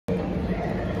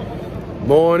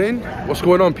Morning, what's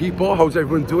going on, people? How's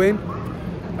everyone doing?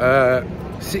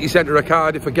 City centre of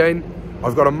Cardiff again.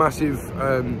 I've got a massive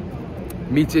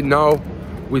meeting now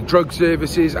with drug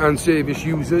services and service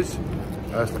users.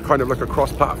 It's kind of like a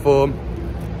cross-platform.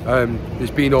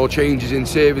 There's been all changes in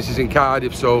services in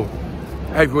Cardiff, so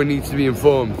everyone needs to be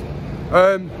informed.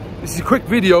 This is a quick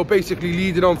video basically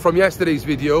leading on from yesterday's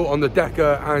video on the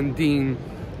Decca and Dean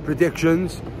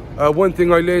predictions. One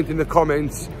thing I learned in the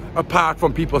comments, apart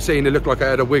from people saying it looked like I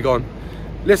had a wig on,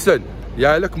 listen,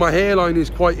 yeah, look, my hairline is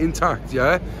quite intact,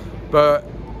 yeah, but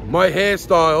my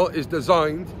hairstyle is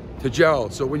designed to gel,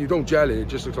 so when you don't gel it, it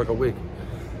just looks like a wig.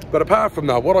 But apart from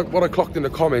that, what I clocked in the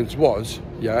comments was,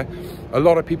 yeah, a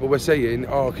lot of people were saying,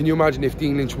 oh, can you imagine if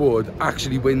Dean Lynch Wood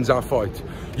actually wins our fight?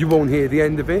 You won't hear the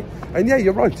end of it. And yeah,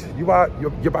 you're right,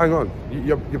 you're bang on.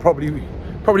 You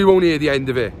probably won't hear the end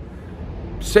of it.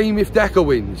 Same if Decca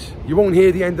wins, you won't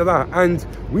hear the end of that. And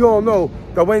we all know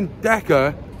that when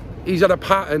Decca, he's at a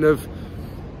pattern of,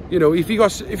 you know, if you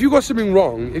got something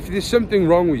wrong, if there's something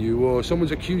wrong with you, or someone's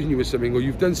accusing you of something, or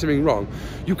you've done something wrong,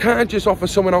 you can't just offer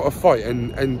someone out a fight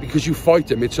and because you fight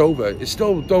them, it's over. It's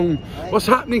still done. What's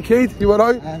happening, kid? You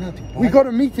alright? We got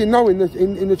a meeting now in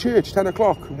the church, 10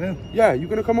 o'clock. Yeah, you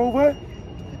gonna come over? I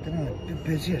don't know, a bit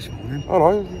busy this morning.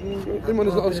 Alright. Anyway.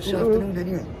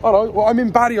 Alright, well, I'm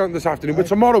in Barry on this afternoon, but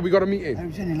tomorrow we got a meeting. I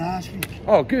was in it last week.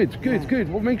 Oh, good.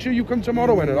 Well, make sure you come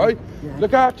tomorrow, then, alright? Yeah.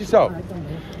 Look after yourself.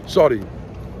 Sorry.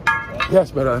 Yes,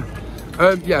 but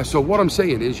yeah, so what I'm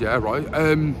saying is, yeah, right,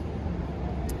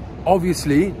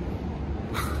 obviously,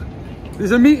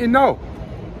 there's a meeting now.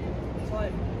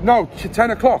 No, 10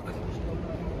 o'clock.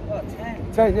 What, 10?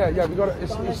 10, yeah, we got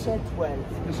it. I said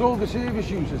 12. It's all the service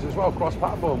users as well,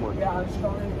 cross-platform one. Yeah, I'm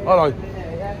starting.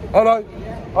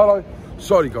 Alright.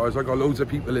 Sorry, guys, I got loads of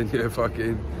people in here,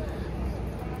 fucking,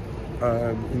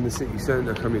 in the city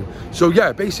centre coming. So,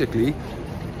 yeah, basically,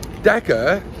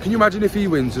 Decca, can you imagine if he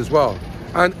wins as well?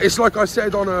 And it's like I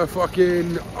said on a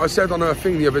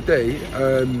thing the other day,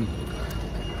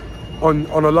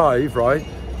 on a live, right?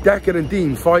 Decca and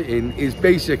Dean fighting is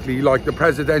basically like the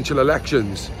presidential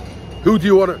elections. Who do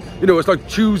you want to, you know, it's like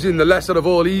choosing the lesser of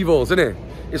all evils, isn't it?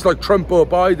 It's like Trump or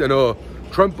Biden, or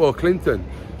Trump or Clinton.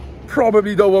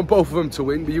 Probably don't want both of them to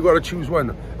win, but you got to choose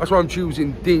one. That's why I'm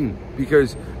choosing Dean,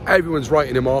 because everyone's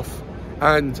writing him off,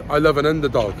 and I love an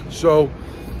underdog. So,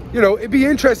 you know, it'd be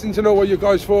interesting to know what your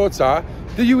guys' thoughts are.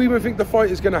 Do you even think the fight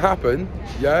is going to happen?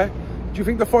 Yeah? Do you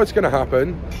think the fight's going to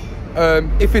happen?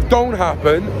 If it don't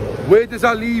happen, where does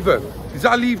that leave him? Does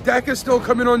that leave Decca still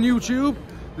coming on YouTube?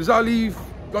 Does that leave,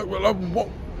 like,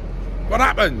 what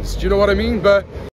happens? Do you know what I mean? But